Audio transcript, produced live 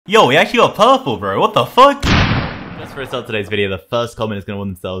Yo, we actually got purple, bro. What the fuck? Just for start today's video, the first comment is going to win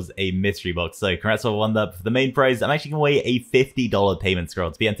themselves a mystery box. So congrats on won that. For the main prize, I'm actually going to away a $50 payment scroll.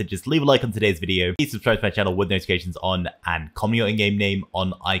 To be entered, just leave a like on today's video. Please subscribe to my channel with notifications on and comment your in-game name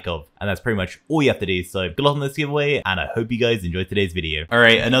on IKOV. And that's pretty much all you have to do. So good luck on this giveaway, and I hope you guys enjoyed today's video.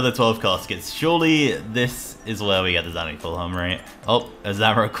 Alright, another 12 caskets. Surely this is where we get the Zami full hum, right? Oh, a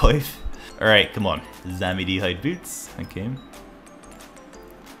Zamra. Alright, come on. Zami D-hide boots. Okay.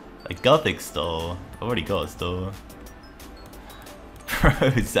 A Gothic store. I've already got a store.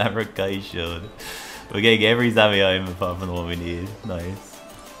 Bro, Samurai shield. We're getting every Zami item apart from the one we need. Nice.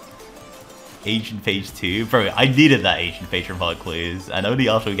 Ancient page 2. Bro, I needed that ancient page from hard clues. And only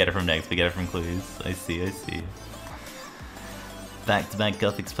after we get it from next, we get it from clues. I see, I see. Back-to-back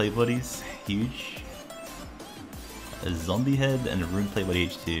Gothics play bodies. Huge. A zombie head and a rune play body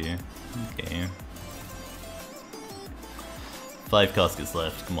H2. Okay. 5 caskets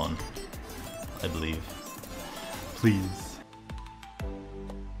left, come on. I believe. Please.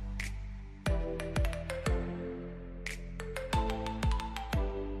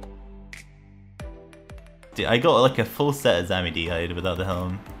 Dude, I got like a full set of Zami D-hide without the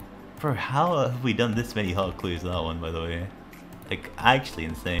helm. Bro, how have we done this many hard clues with that one, by the way? Like, actually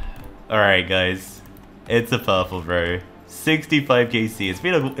insane. Alright guys, it's a purple, bro. 65 KC.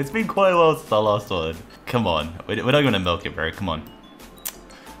 It's been quite a while since our last one. Come on, we're not gonna milk it, bro. Come on,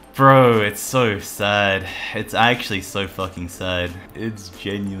 bro. It's so sad. It's actually so fucking sad. It's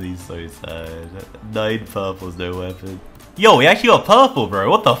genuinely so sad. 9 purples, no weapon. Yo, we actually got purple, bro.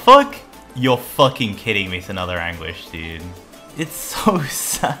 What the fuck? You're fucking kidding me. It's another anguish, dude. It's so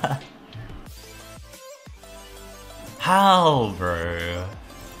sad. How, bro?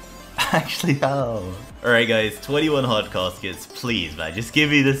 Actually, how? Alright guys, 21 hard caskets, please man, just give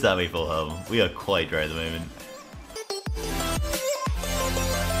me the Zami full hum. We are quite dry at the moment.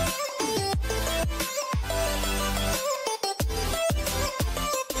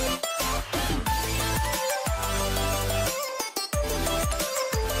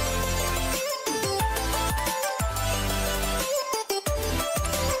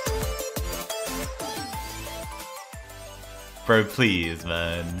 Bro, please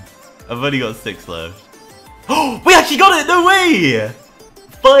man. I've only got 6 left. Oh, we actually got it! No way!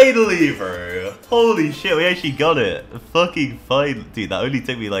 Finally, bro. Holy shit, we actually got it. Fucking fine. Dude, that only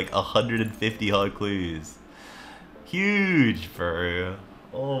took me like 150 hard clues. Huge, bro.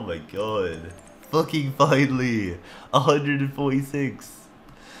 Oh my god. Fucking finally. 146.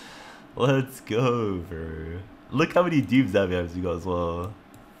 Let's go, bro. Look how many Doom Zami we got as well.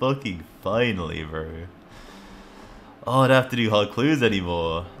 Fucking finally, bro. Oh, I don't have to do hard clues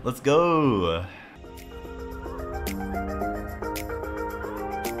anymore. Let's go.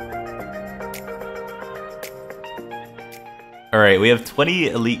 Alright, we have 20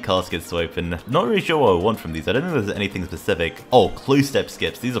 elite caskets to open. Not really sure what I want from these. I don't think there's anything specific. Oh, clue step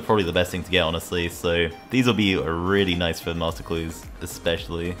skips. These are probably the best thing to get, honestly. So these will be really nice for master clues,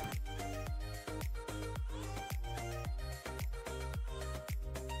 especially.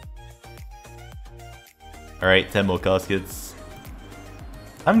 Alright, 10 more caskets.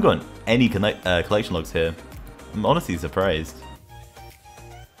 I haven't gotten any collection logs here. I'm honestly surprised.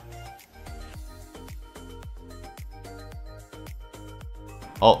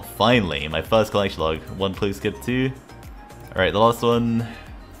 Oh, finally, my first collection log. 1 clue skip 2. Alright, the last one.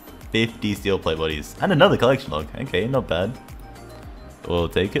 50 steel plate bodies. And another collection log. Okay, not bad. We'll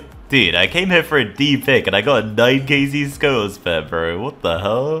take it. Dude, I came here for a D pick and I got a 9 KC Skulls pet, bro. What the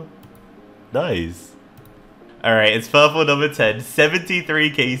hell? Nice. Alright, it's purple number 10,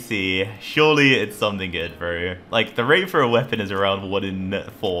 73 KC. Surely it's something good, bro. Like, the rate for a weapon is around 1 in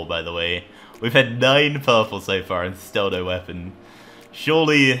 4, by the way. We've had 9 purple so far and still no weapon.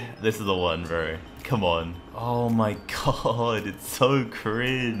 Surely this is the one, bro. Come on. Oh my god, it's so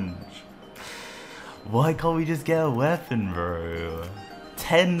cringe. Why can't we just get a weapon, bro?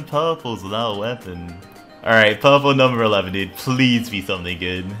 10 purples without a weapon. Alright, purple number 11, dude. Please be something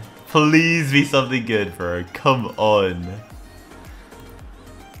good. Please be something good, bro. Come on.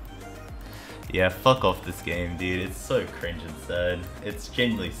 Yeah, fuck off this game, dude. It's so cringe and sad. It's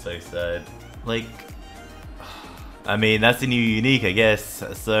genuinely so sad. Like, I mean, that's a new unique, I guess.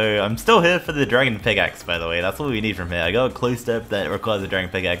 So, I'm still here for the dragon pickaxe, by the way. That's what we need from here. I got a close step that requires a dragon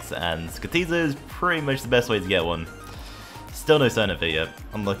pickaxe, and Skatiza is pretty much the best way to get one. Still no sign of it yet.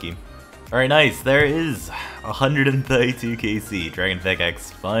 Unlucky. Alright, nice. There it is. 132 KC. Dragon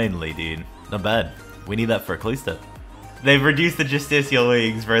pickaxe. Finally, dude. Not bad. We need that for a clue step. They've reduced the justicial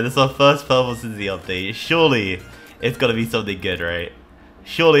wings, bro. This is our first purple since the update. Surely it's gotta be something good, right?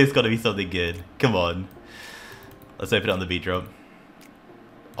 Surely it's gotta be something good. Come on. Let's open it on the beat drop.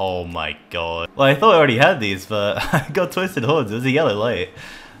 Oh my god. Well, I thought I already had these, but I got twisted horns. It was a yellow light.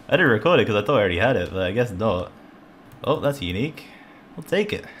 I didn't record it because I thought I already had it, but I guess not. Oh, that's unique. I'll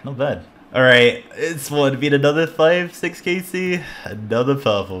take it. Not bad. Alright, it's what, been another 5-6 KC? Another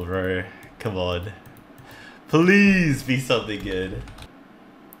purple, bro. Come on. Please be something good.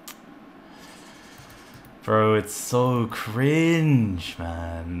 Bro, it's so cringe,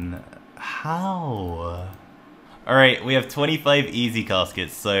 man. How? Alright, we have 25 easy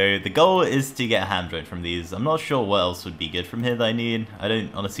caskets, so the goal is to get a ham joint from these. I'm not sure what else would be good from here that I need. I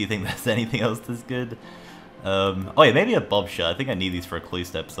don't honestly think there's anything else that's good. Oh yeah, maybe a bob shot. I think I need these for a clue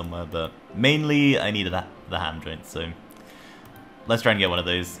step somewhere, but mainly I needed the ham joint, so let's try and get one of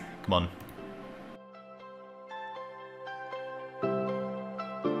those. Come on.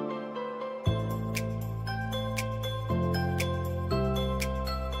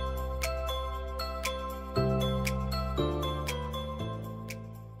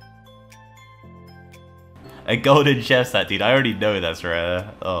 A golden chest set, dude. I already know that's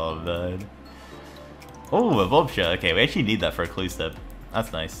rare. Oh, man. Oh, a bob shot. Okay, we actually need that for a clue step.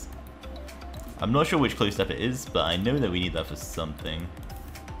 That's nice. I'm not sure which clue step it is, but I know that we need that for something.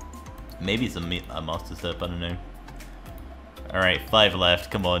 Maybe it's a master step, I don't know. Alright, 5 left.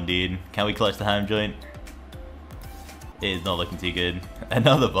 Come on, dude. Can we clutch the ham joint? It is not looking too good.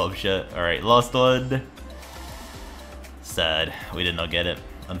 Another bob shot. Alright, last one. Sad. We did not get it.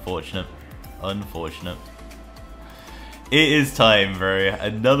 Unfortunate. Unfortunate. It is time, bro.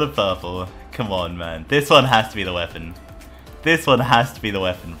 Another purple. Come on, man. This one has to be the weapon. This one has to be the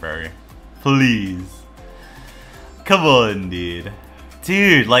weapon, bro. Please. Come on, dude.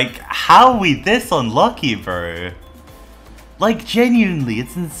 Dude, like, how are we this unlucky, bro? Like, genuinely,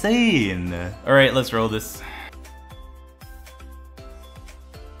 it's insane. Alright, let's roll this.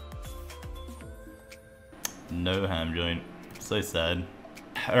 No ham joint. So sad.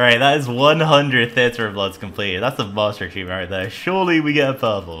 Alright, that is 100 Theatre of Bloods completed. That's a master achievement right there. Surely we get a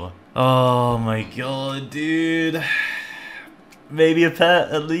purple. Oh my god, dude. Maybe a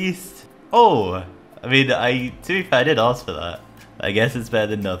pet, at least. Oh! I mean, to be fair, I did ask for that. I guess it's better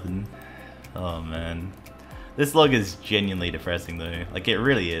than nothing. Oh man. This log is genuinely depressing though. Like, it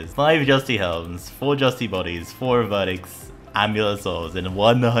really is. 5 Justy Helms, 4 Justy Bodies, 4 Vihtics, Amulet Souls, and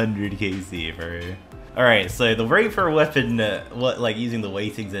 100 KC, bro. Alright, so the rate for a weapon, using the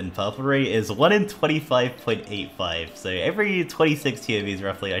weightings in purple rate is 1 in 25.85. So every 26 TOVs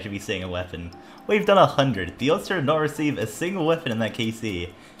roughly I should be seeing a weapon. We've done 100. The odds to not receive a single weapon in that KC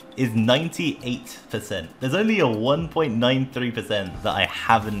is 98%. There's only a 1.93% that I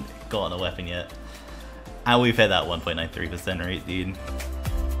haven't gotten a weapon yet. And we've hit that 1.93% rate, dude.